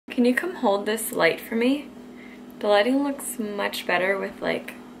Can you come hold this light for me? The lighting looks much better with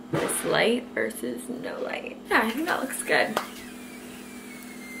like this light versus no light. Yeah, I think that looks good.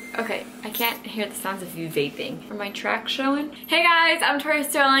 Okay, I can't hear the sounds of you vaping. Are my tracks showing? Hey guys, I'm Tori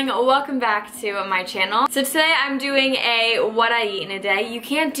Sterling. Welcome back to my channel. So today I'm doing a what I eat in a day. You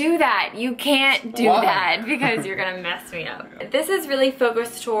can't do that. You can't do that because you're gonna mess me up. This is really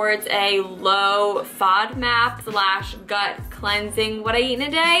focused towards a low FODMAP / gut cleansing what I eat in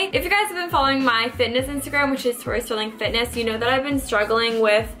a day. If you guys have been following my fitness Instagram, which is toristerlingfitness, you know that I've been struggling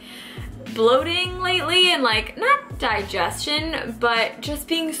with bloating lately and like not digestion but just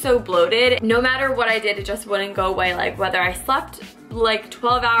being so bloated. No matter what I did, it just wouldn't go away. Like whether I slept like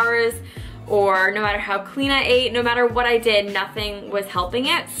 12 hours or no matter how clean I ate, no matter what I did, nothing was helping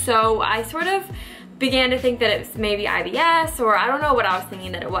it. So I sort of began to think that it was maybe IBS, or I don't know what I was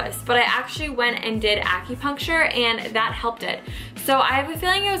thinking that it was, but I actually went and did acupuncture and that helped it. So I have a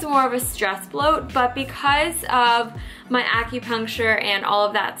feeling it was more of a stress bloat, but because of my acupuncture and all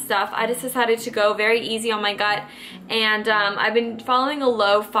of that stuff, I just decided to go very easy on my gut, and I've been following a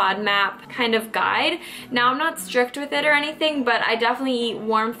low FODMAP kind of guide. Now I'm not strict with it or anything, but I definitely eat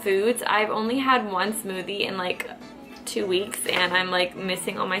warm foods. I've only had one smoothie in like 2 weeks and I'm like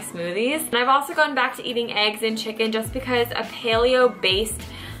missing all my smoothies. And I've also gone back to eating eggs and chicken just because a paleo-based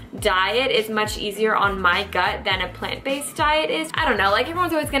diet is much easier on my gut than a plant-based diet is. I don't know, like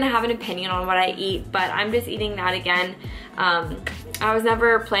everyone's always gonna have an opinion on what I eat, but I'm just eating that again. I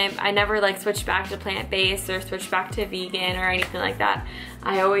never like switched back to plant-based or switched back to vegan or anything like that.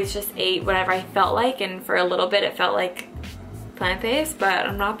 I always just ate whatever I felt like, and for a little bit it felt like plant-based, but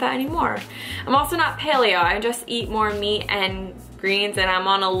I'm not that anymore. I'm also not paleo, I just eat more meat and greens, and I'm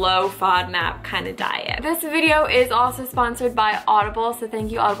on a low FODMAP kind of diet. This video is also sponsored by Audible, so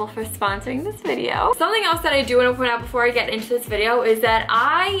thank you Audible for sponsoring this video. Something else that I do want to point out before I get into this video is that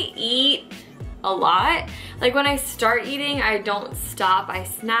I eat a lot. Like when I start eating, I don't stop, I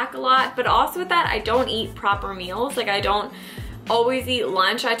snack a lot, but also with that, I don't eat proper meals. Like I don't always eat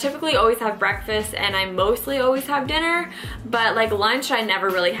lunch. I typically always have breakfast and I mostly always have dinner, but like lunch, I never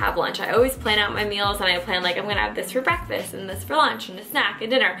really have lunch. I always plan out my meals and I plan like I'm gonna have this for breakfast and this for lunch and a snack and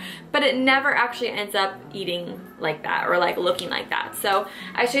dinner, but it never actually ends up eating like that or like looking like that. So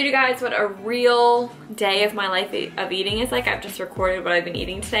I showed you guys what a real day of my life of eating is like. I've just recorded what I've been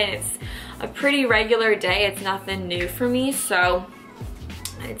eating today and it's a pretty regular day. It's nothing new for me, so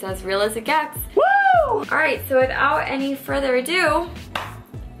it's as real as it gets. Woo! Alright, so without any further ado,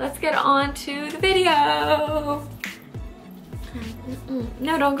 let's get on to the video.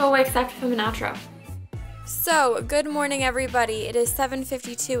 No, don't go away except for the outro. So, good morning everybody. It is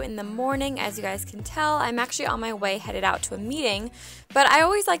 7:52 in the morning. As you guys can tell, I'm actually on my way headed out to a meeting, but I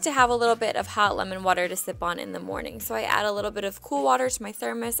always like to have a little bit of hot lemon water to sip on in the morning. So I add a little bit of cool water to my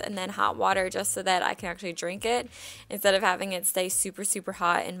thermos and then hot water just so that I can actually drink it instead of having it stay super, super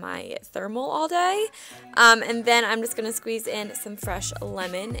hot in my thermal all day. And then I'm just going to squeeze in some fresh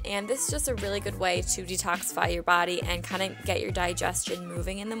lemon, and this is just a really good way to detoxify your body and kind of get your digestion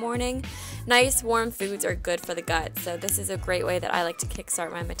moving in the morning. Nice warm foods are good for the gut, so this is a great way that I like to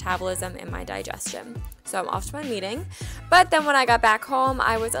kickstart my metabolism and my digestion. So I'm off to my meeting, but then when I got back home,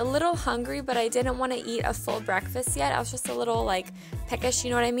 I was a little hungry, but I didn't want to eat a full breakfast yet. I was just a little like peckish,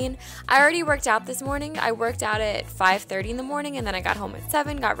 you know what I mean? I already worked out this morning. I worked out at 5:30 in the morning, and then I got home at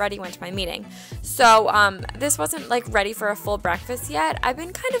 7, got ready, went to my meeting. So this wasn't like ready for a full breakfast yet. I've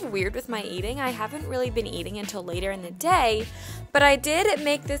been kind of weird with my eating. I haven't really been eating until later in the day, but I did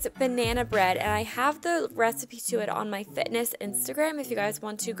make this banana bread, and I have the recipe to it on my fitness Instagram if you guys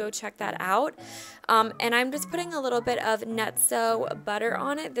want to go check that out. And I'm just putting a little bit of Xoxo butter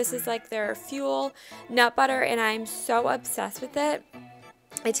on it. This is like their fuel nut butter, and I'm so obsessed with it.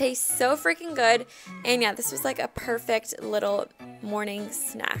 It tastes so freaking good, and yeah, this was like a perfect little morning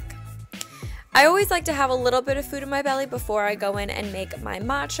snack. I always like to have a little bit of food in my belly before I go in and make my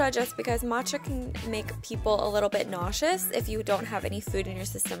matcha, just because matcha can make people a little bit nauseous if you don't have any food in your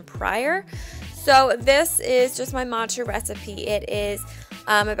system prior. So this is just my matcha recipe. It is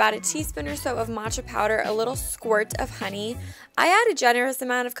about a teaspoon or so of matcha powder, a little squirt of honey. I add a generous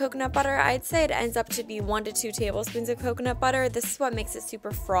amount of coconut butter. I'd say it ends up to be 1 to 2 tablespoons of coconut butter. This is what makes it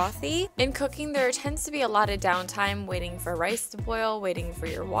super frothy. In cooking, there tends to be a lot of downtime waiting for rice to boil, waiting for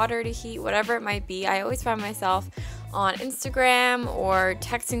your water to heat, whatever it might be. I always find myself on Instagram or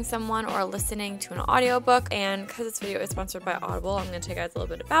texting someone or listening to an audiobook. And because this video is sponsored by Audible, I'm going to tell you guys a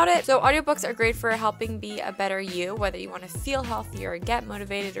little bit about it. So audiobooks are great for helping be a better you, whether you want to feel healthier, get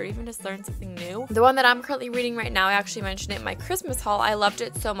motivated, or even just learn something new. The one that I'm currently reading right now, I actually mentioned it in my Christmas haul. I loved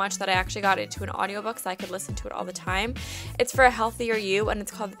it so much that I actually got it to an audiobook so I could listen to it all the time. It's for a healthier you, and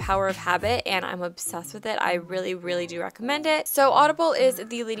it's called The Power of Habit, and I'm obsessed with it. I really, really do recommend it. So Audible is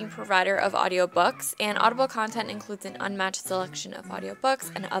the leading provider of audiobooks, and Audible content includes an unmatched selection of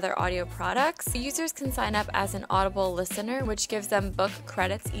audiobooks and other audio products. Users can sign up as an Audible listener, which gives them book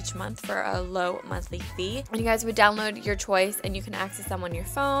credits each month for a low monthly fee. And you guys would download your choice, and you can access them on your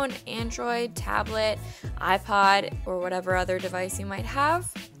phone, Android, tablet, iPod, or whatever other device you might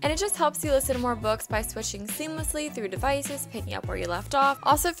have. And it just helps you listen to more books by switching seamlessly through devices, picking up where you left off.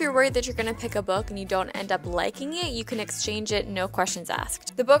 Also, if you're worried that you're going to pick a book and you don't end up liking it, you can exchange it, no questions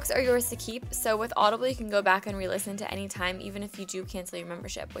asked. The books are yours to keep, so with Audible, you can go back and re-listen to any time, even if you do cancel your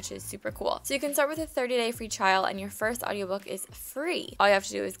membership, which is super cool. So you can start with a 30-day free trial, and your first audiobook is free. All you have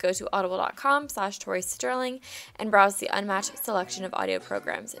to do is go to audible.com/toristerling and browse the unmatched selection of audio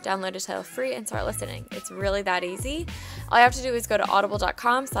programs. Download a title free and start listening. It's really that easy. All you have to do is go to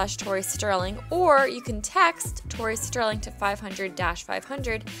audible.com/toristerling, or you can text toristerling to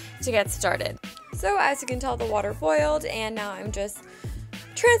 500-500 to get started. So as you can tell, the water boiled, and now I'm just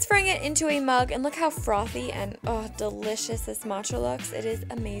transferring it into a mug, and look how frothy and delicious this matcha looks. It is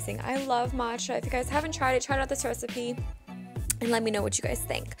amazing. I love matcha. If you guys haven't tried it, try out this recipe and let me know what you guys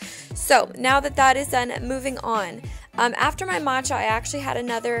think. So now that that is done, moving on. After my matcha, I actually had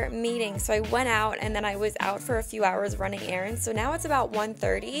another meeting, so I went out, and then I was out for a few hours running errands. So now it's about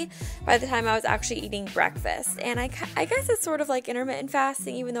 1:30 by the time I was actually eating breakfast, and I guess it's sort of like intermittent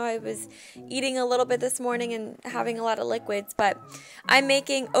fasting, even though I was eating a little bit this morning and having a lot of liquids. But I'm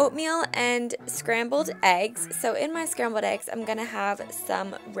making oatmeal and scrambled eggs. So in my scrambled eggs, I'm gonna have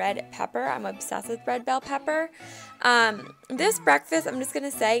some red pepper. I'm obsessed with red bell pepper. This breakfast, I'm just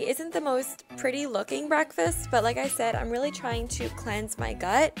gonna say, isn't the most pretty looking breakfast, but like I said, I'm really trying to cleanse my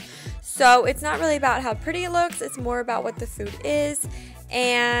gut. So it's not really about how pretty it looks, it's more about what the food is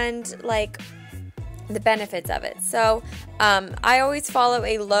and like the benefits of it. So I always follow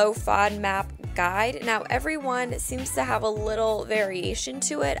a low FODMAP guide. Now everyone seems to have a little variation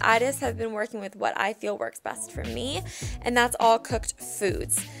to it. I just have been working with what I feel works best for me, and that's all cooked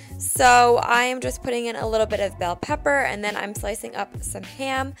foods. So I am just putting in a little bit of bell pepper, and then I'm slicing up some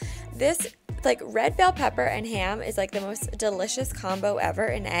ham. This like red bell pepper and ham is like the most delicious combo ever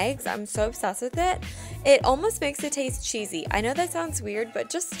in eggs. I'm so obsessed with it. It almost makes it taste cheesy. I know that sounds weird, but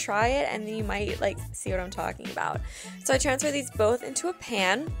just try it and then you might like see what I'm talking about. So I transfer these both into a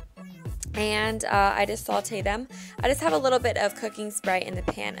pan, and I just saute them. I just have a little bit of cooking spray in the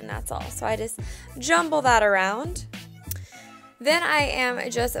pan, and that's all. So I just jumble that around. Then I am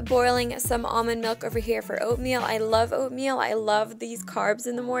just boiling some almond milk over here for oatmeal. I love oatmeal. I love these carbs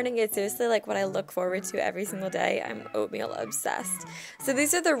in the morning. It's seriously like what I look forward to every single day. I'm oatmeal obsessed. So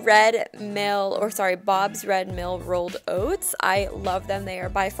these are the Bob's Red Mill rolled oats. I love them. They are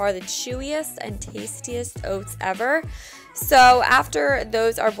by far the chewiest and tastiest oats ever. So after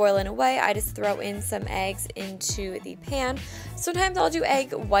those are boiling away, I just throw in some eggs into the pan. Sometimes I'll do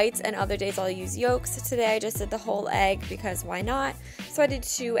egg whites and other days I'll use yolks. Today I just did the whole egg because why not? So I did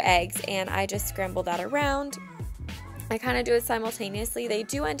 2 eggs and I just scrambled that around. I kind of do it simultaneously. They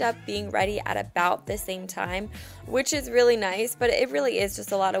do end up being ready at about the same time, which is really nice, but it really is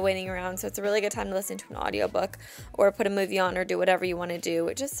just a lot of waiting around, so it's a really good time to listen to an audiobook or put a movie on or do whatever you want to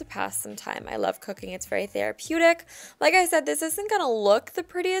do just to pass some time. I love cooking. It's very therapeutic. Like I said, this isn't going to look the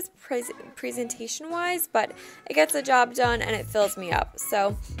prettiest presentation-wise, but it gets the job done and it fills me up.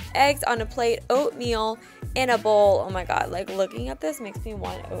 So eggs on a plate, oatmeal in a bowl. Oh my god, like looking at this makes me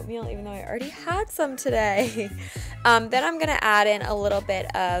want oatmeal even though I already had some today. Then I'm going to add in a little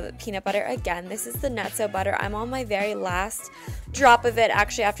bit of peanut butter. Again, this is the Xoxo butter. I'm on my very last drop of it.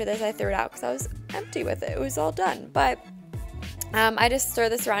 Actually, after this, I threw it out because I was empty with it. It was all done. But I just stir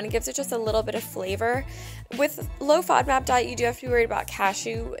this around. It gives it just a little bit of flavor. With low FODMAP diet, you do have to be worried about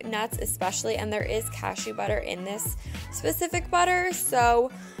cashew nuts especially, and there is cashew butter in this specific butter. So,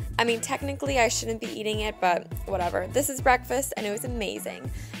 I mean, technically I shouldn't be eating it, but whatever. This is breakfast and it was amazing.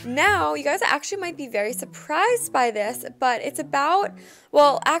 Now, you guys actually might be very surprised by this, but it's about,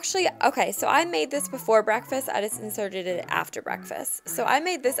 well, actually, okay, so I made this before breakfast. I just inserted it after breakfast. So I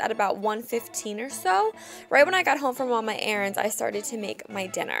made this at about 1:15 or so. Right when I got home from all my errands, I started to make my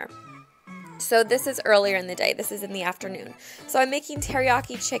dinner. So this is earlier in the day. This is in the afternoon. So I'm making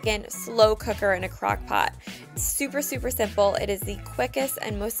teriyaki chicken, slow cooker in a crock pot. It's super, super simple. It is the quickest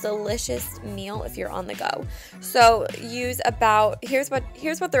and most delicious meal if you're on the go. So use about, here's what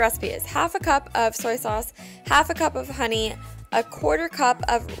the recipe is. Half a cup of soy sauce, half a cup of honey, a quarter cup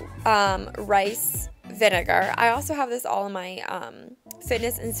of rice vinegar. I also have this all on my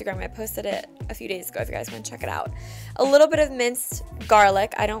fitness Instagram. I posted it a few days ago if you guys want to check it out. A little bit of minced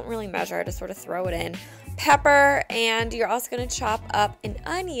garlic. I don't really measure, I just sort of throw it in. Pepper, and you're also going to chop up an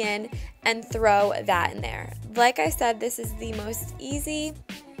onion and throw that in there. Like I said, this is the most easy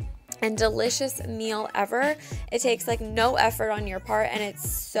and delicious meal ever. It takes like no effort on your part, and it's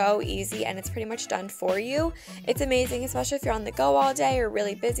so easy, and it's pretty much done for you. It's amazing, especially if you're on the go all day or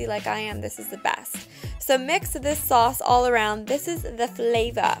really busy like I am. This is the best. So mix this sauce all around. This is the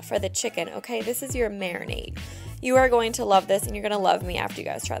flavor for the chicken, okay? This is your marinade. You are going to love this, and you're going to love me after you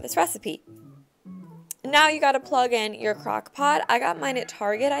guys try this recipe. Now you got to plug in your crock pot. I got mine at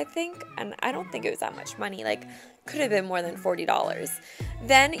Target, I think, and I don't think it was that much money. Like, could have been more than $40.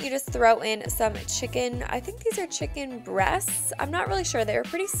 Then you just throw in some chicken. I think these are chicken breasts. I'm not really sure. They were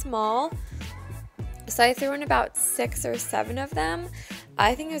pretty small. So I threw in about 6 or 7 of them.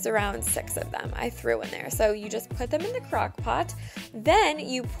 I think it was around 6 of them I threw in there. So you just put them in the crock pot. Then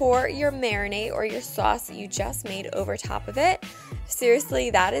you pour your marinade or your sauce that you just made over top of it. Seriously,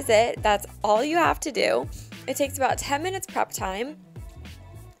 that is it. That's all you have to do. It takes about 10 minutes prep time.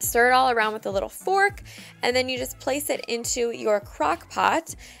 Stir it all around with a little fork, and then you just place it into your crock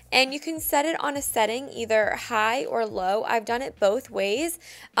pot, and you can set it on a setting either high or low. I've done it both ways.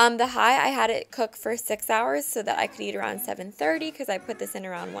 The high, I had it cook for 6 hours so that I could eat around 7:30 because I put this in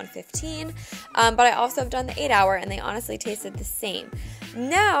around 1:15. But I also have done the 8-hour, and they honestly tasted the same.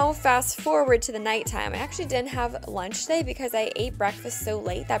 Now, fast forward to the nighttime. I actually didn't have lunch today because I ate breakfast so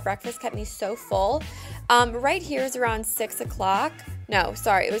late. That breakfast kept me so full. Right here is around 6 o'clock. No,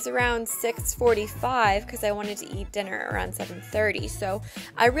 sorry, it was around 6:45 because I wanted to eat dinner around 7:30. So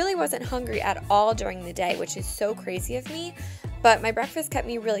I really wasn't hungry at all during the day, which is so crazy of me. But my breakfast kept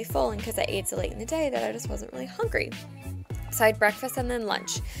me really full, and because I ate so late in the day that I just wasn't really hungry. So I had breakfast and then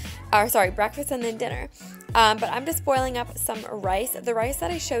lunch. Breakfast and then dinner. But I'm just boiling up some rice. The rice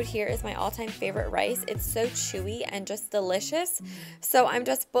that I showed here is my all-time favorite rice. It's so chewy and just delicious. So I'm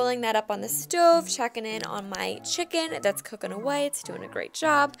just boiling that up on the stove, checking in on my chicken that's cooking away. It's doing a great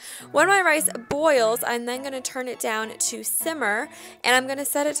job. When my rice boils, I'm then going to turn it down to simmer, and I'm going to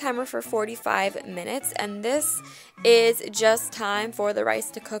set a timer for 45 minutes. And this is just time for the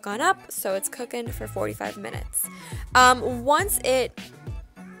rice to cook on up, so it's cooking for 45 minutes. Once it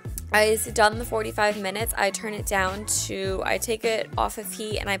is done the 45 minutes, I turn it down to, I take it off of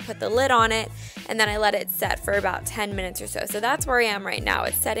heat and I put the lid on it, and then I let it set for about 10 minutes or so. So that's where I am right now.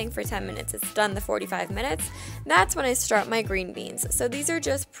 It's setting for 10 minutes. It's done the 45 minutes. That's when I start my green beans. So these are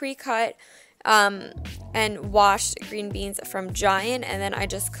just pre-cut and washed green beans from Giant, and then I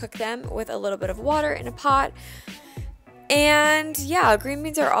just cook them with a little bit of water in a pot. And yeah, green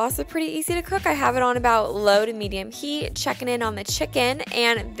beans are also pretty easy to cook. I have it on about low to medium heat, checking in on the chicken,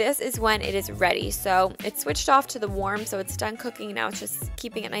 and this is when it is ready. So it's switched off to the warm, so it's done cooking. Now it's just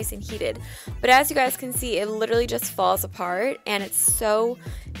keeping it nice and heated. But as you guys can see, it literally just falls apart, and it's so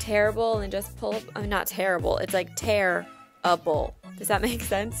terrible, and just pull, not terrible, it's like tearable. Does that make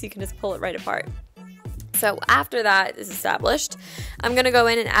sense? You can just pull it right apart. So after that is established, I'm going to go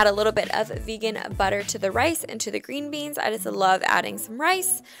in and add a little bit of vegan butter to the rice and to the green beans. I just love adding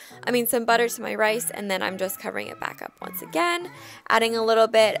some butter to my rice, and then I'm just covering it back up once again. Adding a little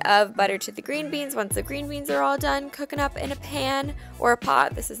bit of butter to the green beans once the green beans are all done cooking up in a pan or a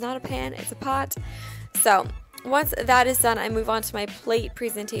pot. This is not a pan, it's a pot. So once that is done, I move on to my plate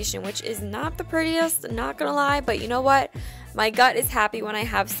presentation, which is not the prettiest, not gonna lie, but you know what? My gut is happy when I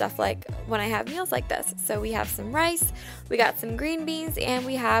have when I have meals like this. So we have some rice, we got some green beans, and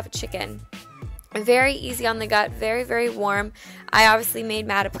we have chicken. Very easy on the gut, very, very warm. I obviously made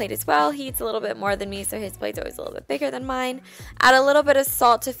Matt a plate as well. He eats a little bit more than me, so his plate's always a little bit bigger than mine. Add a little bit of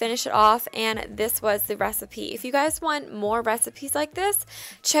salt to finish it off, and this was the recipe. If you guys want more recipes like this,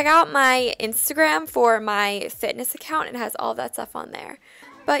 check out my Instagram for my fitness account. It has all that stuff on there.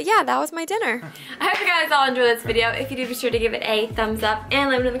 But yeah, that was my dinner. I hope you guys all enjoyed this video. If you do, be sure to give it a thumbs up and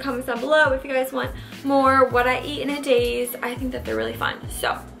let me know in the comments down below if you guys want more what I eat in a days. I think that they're really fun.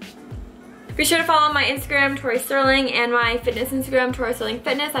 So be sure to follow my Instagram, Tori Sterling, and my fitness Instagram,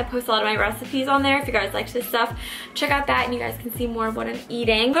 toristerlingfitness. I post a lot of my recipes on there. If you guys like this stuff, check out that and you guys can see more of what I'm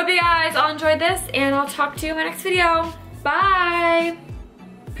eating. Hope you guys all enjoyed this, and I'll talk to you in my next video. Bye!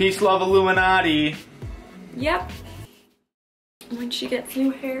 Peace, love, Illuminati. Yep. when she gets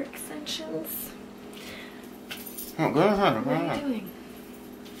new hair extensions. Oh, go ahead. What are you doing?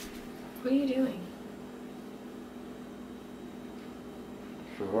 What are you doing?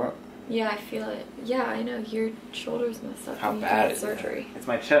 For what? Yeah, I feel it. Yeah, I know. Your shoulder's messed up. How and you bad had is surgery. it? It's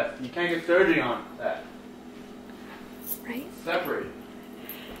my chest. You can't get surgery on that. Right? Separate.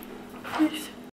 It's